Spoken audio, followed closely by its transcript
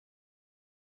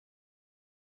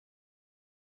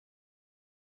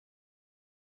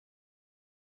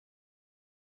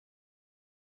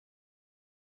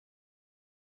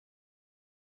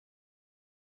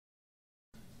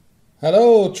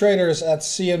Hello traders at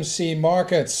CMC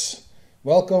Markets.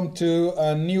 Welcome to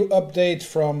a new update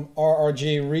from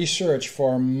RRG Research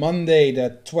for Monday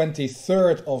the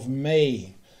 23rd of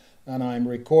May. And I'm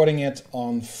recording it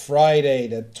on Friday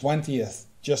the 20th,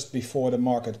 just before the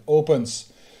market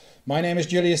opens. My name is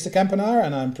Julius de Kempenaar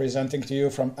and I'm presenting to you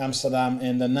from Amsterdam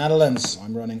in the Netherlands.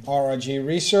 I'm running RRG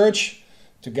Research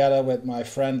together with my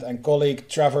friend and colleague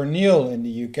Trevor Neal in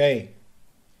the UK.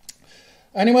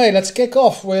 Anyway, let's kick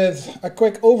off with a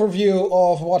quick overview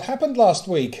of what happened last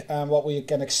week and what we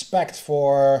can expect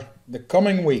for the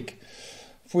coming week.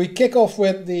 If we kick off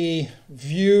with the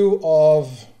view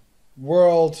of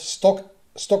world stock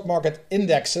market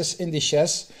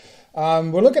indices,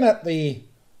 we're looking at the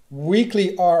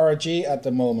weekly RRG at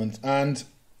the moment, and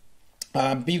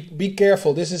be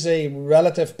careful. This is a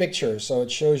relative picture, so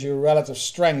it shows you relative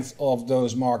strength of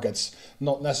those markets,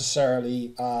 not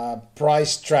necessarily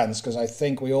price trends, because I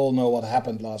think we all know what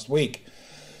happened last week.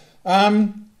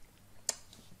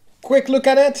 Quick look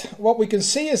at it. What we can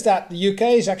see is that the UK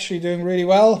is actually doing really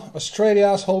well.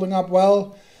 Australia is holding up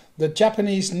well. The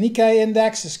Japanese Nikkei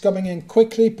index is coming in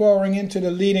quickly, powering into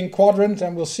the leading quadrant,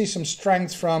 and we'll see some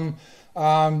strength from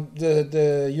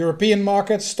the European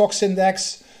market, stocks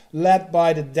index, led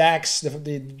by the DAX,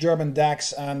 the German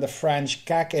DAX and the French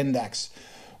CAC index.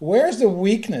 Where's the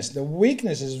weakness? The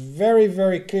weakness is very,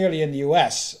 very clearly in the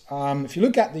US. If you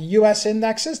look at the US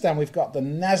indexes, then we've got the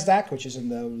NASDAQ, which is in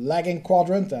the lagging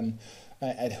quadrant, and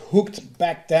it hooked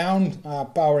back down,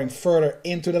 powering further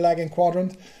into the lagging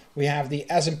quadrant. We have the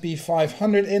S&P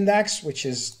 500 index, which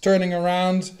is turning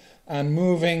around and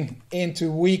moving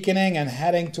into weakening and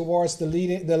heading towards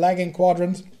the lagging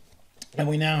quadrant. And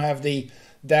we now have the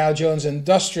Dow Jones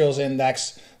Industrials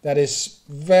Index that is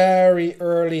very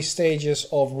early stages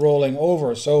of rolling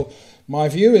over. So my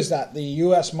view is that the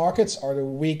US markets are the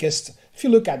weakest, if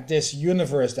you look at this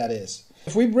universe, that is.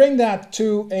 If we bring that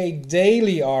to a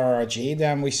daily RRG,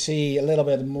 then we see a little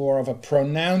bit more of a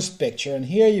pronounced picture. And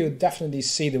here you definitely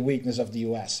see the weakness of the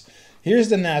US. Here's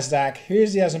the NASDAQ,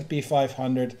 here's the S&P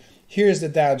 500, here's the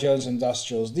Dow Jones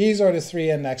Industrials. These are the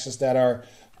three indexes that are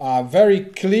very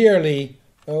clearly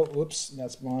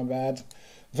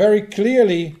very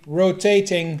clearly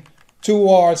rotating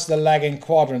towards the lagging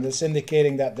quadrant. It's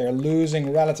indicating that they're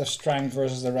losing relative strength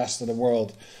versus the rest of the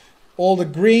world. All the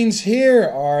greens here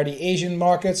are the Asian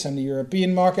markets and the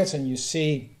European markets, and you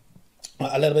see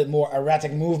a little bit more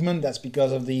erratic movement. That's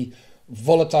because of the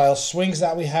volatile swings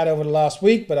that we had over the last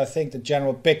week, but I think the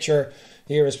general picture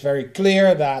here is very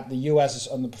clear that the US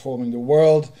is underperforming the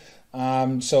world.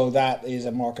 So that is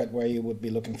a market where you would be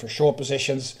looking for short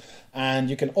positions, and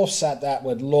you can offset that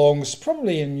with longs,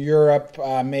 probably in Europe,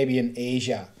 maybe in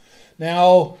Asia.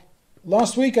 Now,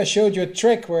 last week I showed you a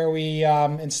trick where we,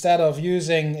 instead of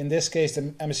using, in this case, the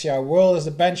MSCI World as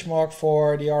the benchmark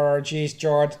for the RRG's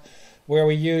chart, where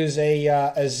we use a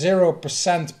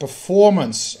 0%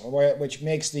 performance, which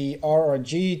makes the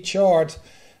RRG chart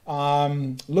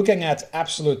looking at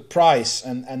absolute price,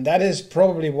 and that is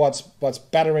probably what's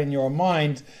better in your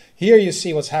mind. Here you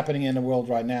see what's happening in the world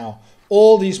right now.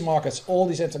 All these markets, all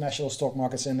these international stock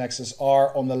markets indexes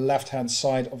are on the left hand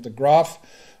side of the graph,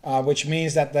 which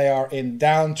means that they are in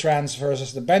downtrends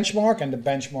versus the benchmark, and the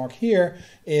benchmark here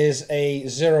is a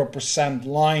 0%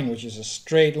 line, which is a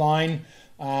straight line.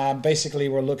 Basically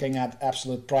we're looking at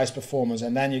absolute price performance,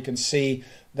 and then you can see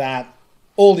that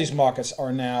all these markets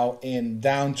are now in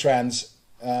downtrends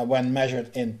when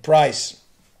measured in price.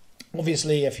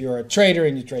 Obviously, if you're a trader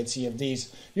and you trade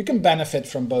CFDs, you can benefit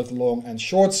from both long and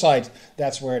short side.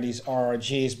 That's where these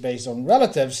RRGs based on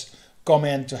relatives come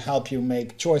in to help you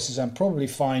make choices and probably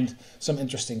find some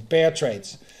interesting pair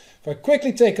trades. If I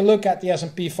quickly take a look at the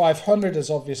S&P 500, is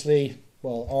obviously,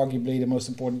 well, arguably the most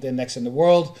important index in the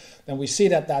world, then we see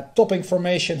that that topping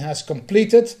formation has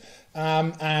completed.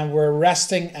 And we're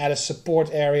resting at a support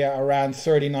area around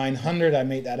 3,900. I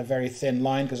made that a very thin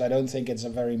line because I don't think it's a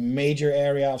very major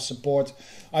area of support.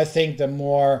 I think the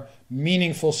more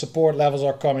meaningful support levels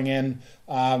are coming in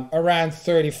around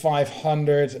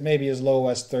 3,500, maybe as low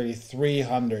as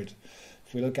 3,300.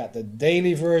 If we look at the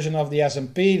daily version of the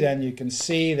S&P, then you can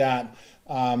see that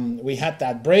we had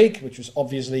that break, which was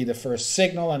obviously the first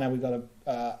signal, and then we got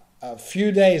a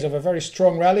few days of a very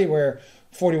strong rally where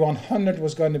 4,100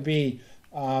 was going to be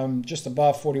just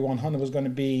above 4,100 was going to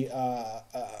be a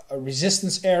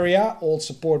resistance area. Old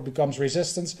support becomes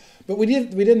resistance, but we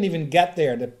didn't even get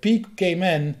there. The peak came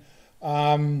in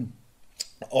at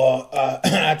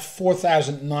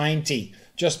 4,090,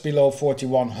 just below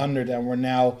 4,100, and we're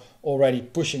now already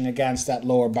pushing against that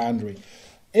lower boundary.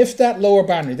 If that lower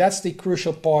boundary, that's the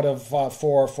crucial part of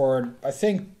for I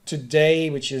think today,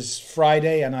 which is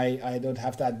Friday, and I don't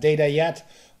have that data yet,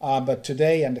 but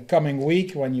today and the coming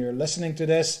week when you're listening to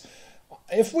this,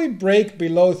 if we break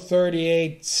below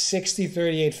 38.60,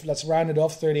 38, let's round it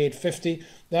off, 38.50,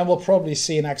 then we'll probably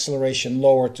see an acceleration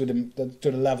lower to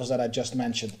the levels that I just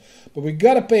mentioned. But we've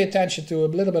got to pay attention to a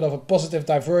little bit of a positive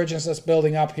divergence that's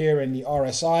building up here in the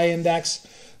RSI index,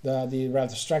 the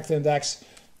relative strength index.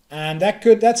 And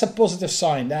that's a positive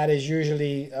sign. That is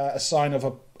usually a sign of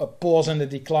a pause in the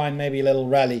decline, maybe a little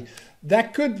rally.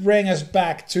 That could bring us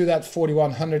back to that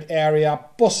 4100 area,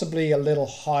 possibly a little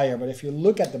higher. But if you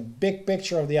look at the big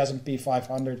picture of the S&P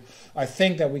 500, I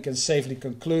think that we can safely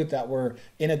conclude that we're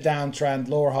in a downtrend,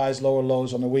 lower highs, lower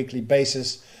lows on a weekly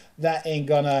basis. That ain't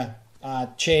gonna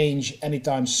change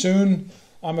anytime soon,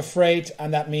 I'm afraid.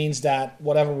 And that means that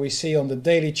whatever we see on the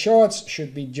daily charts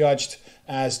should be judged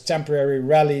as temporary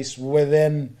rallies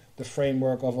within the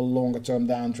framework of a longer-term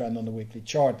downtrend on the weekly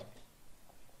chart.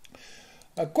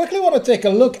 I quickly want to take a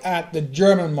look at the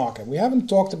German market. We haven't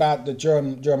talked about the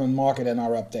German market in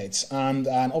our updates, and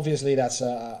obviously that's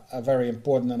a very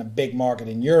important and a big market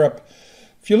in Europe.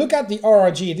 If you look at the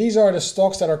RRG, these are the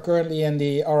stocks that are currently in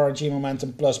the RRG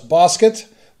Momentum Plus basket.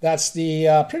 That's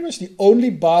the pretty much the only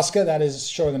basket that is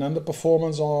showing an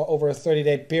underperformance over a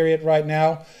 30-day period right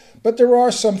now. But there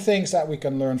are some things that we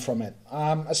can learn from it,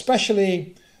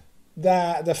 especially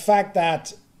the fact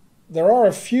that there are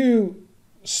a few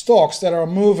stocks that are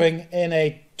moving in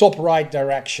a top right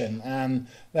direction, and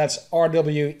that's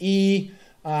RWE,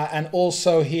 and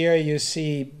also here you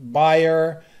see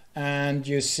Bayer and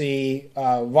you see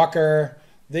Wacker.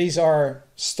 These are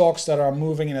stocks that are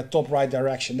moving in a top right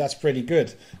direction. That's pretty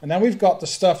good. And then we've got the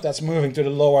stuff that's moving to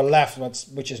the lower left,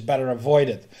 which is better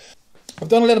avoided. I've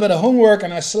done a little bit of homework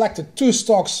and I selected two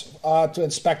stocks to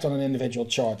inspect on an individual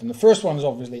chart. And the first one is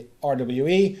obviously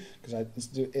RWE, because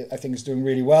I think it's doing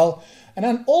really well. And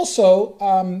then also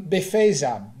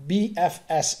Befesa,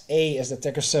 BFSA is the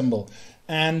ticker symbol.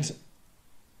 And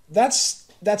that's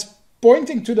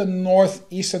pointing to the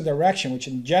northeastern direction, which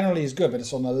generally is good, but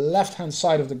it's on the left-hand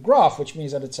side of the graph, which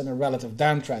means that it's in a relative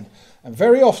downtrend. And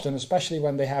very often, especially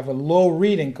when they have a low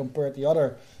reading compared to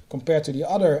the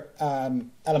other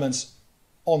elements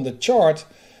on the chart,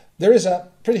 there is a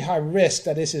pretty high risk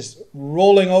that this is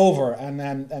rolling over,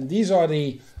 and these are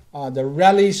the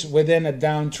rallies within a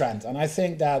downtrend. And I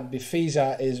think that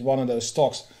Befesa is one of those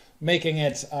stocks, making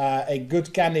it a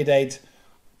good candidate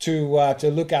to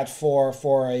look at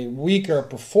for a weaker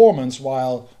performance,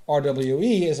 while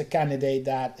RWE is a candidate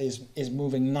that is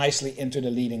moving nicely into the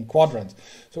leading quadrant.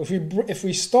 So if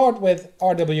we start with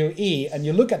RWE and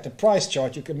you look at the price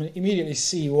chart, you can immediately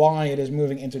see why it is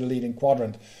moving into the leading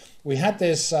quadrant. We had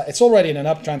this, it's already in an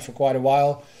uptrend for quite a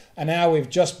while, and now we've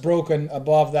just broken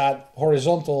above that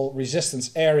horizontal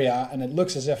resistance area, and it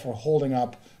looks as if we're holding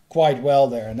up quite well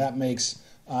there, and that makes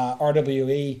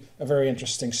RWE a very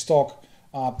interesting stock,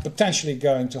 potentially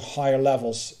going to higher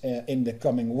levels in the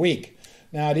coming week.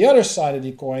 Now, the other side of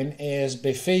the coin is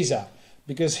Befesa,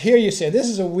 because here you say this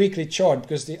is a weekly chart,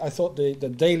 because I thought the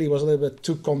daily was a little bit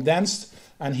too condensed,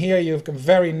 and here you can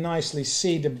very nicely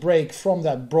see the break from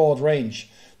that broad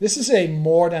range. This is a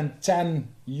more than 10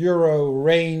 euro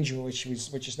range, which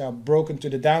is now broken to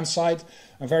the downside,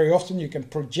 and very often you can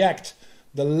project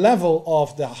the level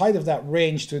of the height of that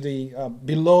range to the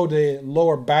below the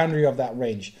lower boundary of that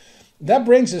range. That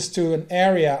brings us to an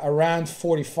area around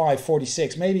 45,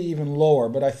 46, maybe even lower.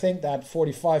 But I think that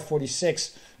 45,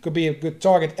 46 could be a good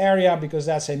target area, because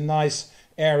that's a nice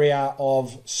area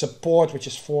of support, which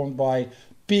is formed by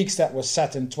peaks that were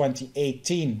set in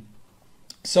 2018.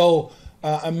 So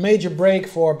a major break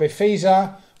for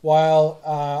Befesa, while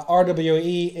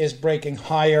RWE is breaking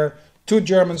higher. Two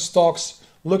German stocks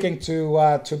looking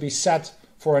to be set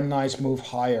for a nice move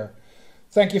higher.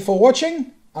 Thank you for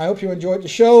watching. I hope you enjoyed the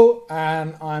show,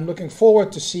 and I'm looking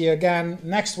forward to see you again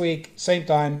next week, same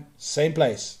time, same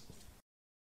place.